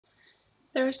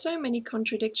There are so many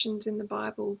contradictions in the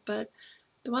Bible, but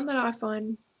the one that I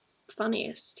find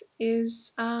funniest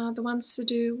is the ones to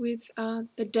do with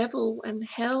the devil and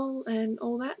hell and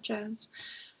all that jazz.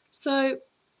 So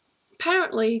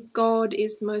apparently, God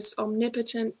is the most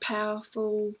omnipotent,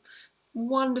 powerful,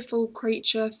 wonderful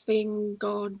creature, thing,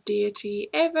 God, deity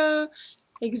ever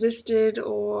existed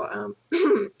or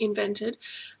invented,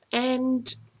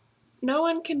 and no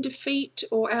one can defeat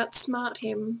or outsmart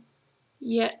him,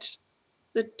 yet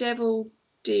the devil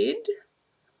did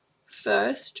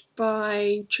first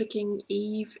by tricking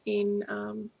Eve in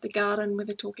the garden with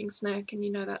a talking snake, and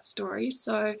you know that story.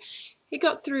 So he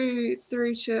got through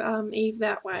to Eve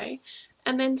that way.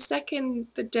 And then second,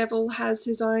 the devil has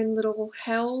his own little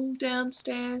hell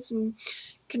downstairs and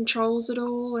controls it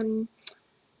all, and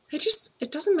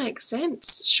it doesn't make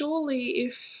sense. Surely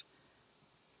if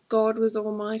God was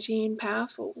almighty and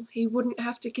powerful, he wouldn't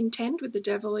have to contend with the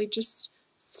devil. He'd just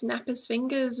snap his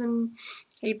fingers and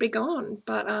he'd be gone.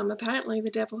 But apparently the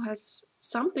devil has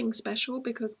something special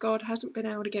because God hasn't been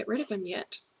able to get rid of him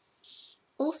yet.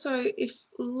 Also, if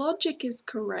logic is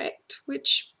correct,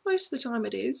 which most of the time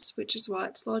it is, which is why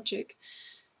it's logic,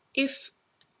 if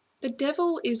the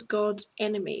devil is God's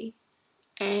enemy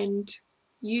and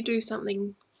you do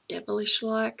something devilish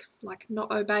like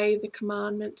not obey the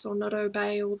commandments or not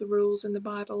obey all the rules in the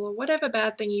Bible or whatever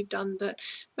bad thing you've done that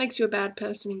makes you a bad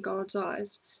person in God's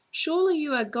eyes, surely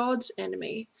you are God's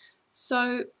enemy.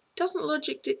 So doesn't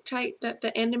logic dictate that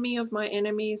the enemy of my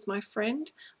enemy is my friend?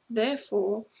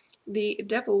 Therefore, the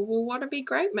devil will want to be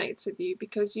great mates with you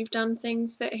because you've done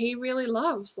things that he really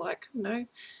loves, like,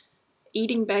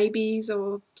 eating babies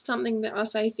or something that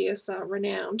us atheists are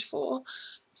renowned for.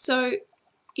 So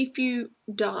if you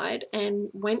died and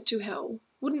went to hell,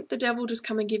 wouldn't the devil just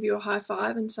come and give you a high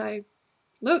five and say,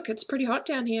 look, it's pretty hot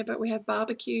down here, but we have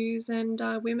barbecues and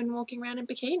women walking around in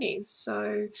bikinis,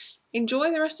 so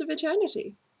enjoy the rest of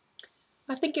eternity?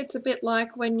 I think it's a bit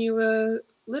like when you were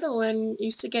little and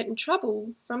used to get in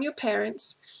trouble from your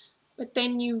parents, but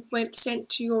then you went sent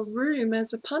to your room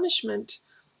as a punishment,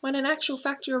 when in actual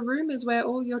fact your room is where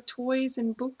all your toys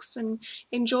and books and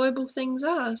enjoyable things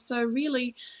are. So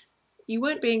really, you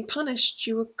weren't being punished,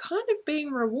 you were kind of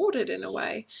being rewarded in a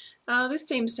way. This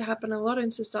seems to happen a lot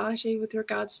in society with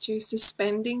regards to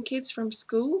suspending kids from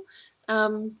school.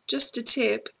 Just a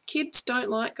tip, kids don't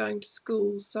like going to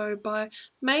school, so by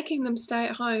making them stay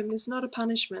at home is not a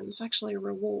punishment, it's actually a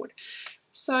reward.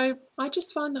 So I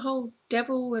just find the whole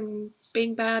devil and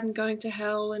being bad and going to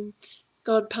hell and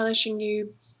God punishing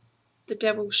you, the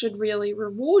devil should really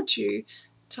reward you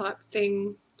type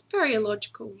thing very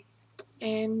illogical.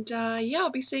 And yeah,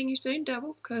 I'll be seeing you soon,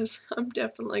 devil, because I'm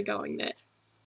definitely going there.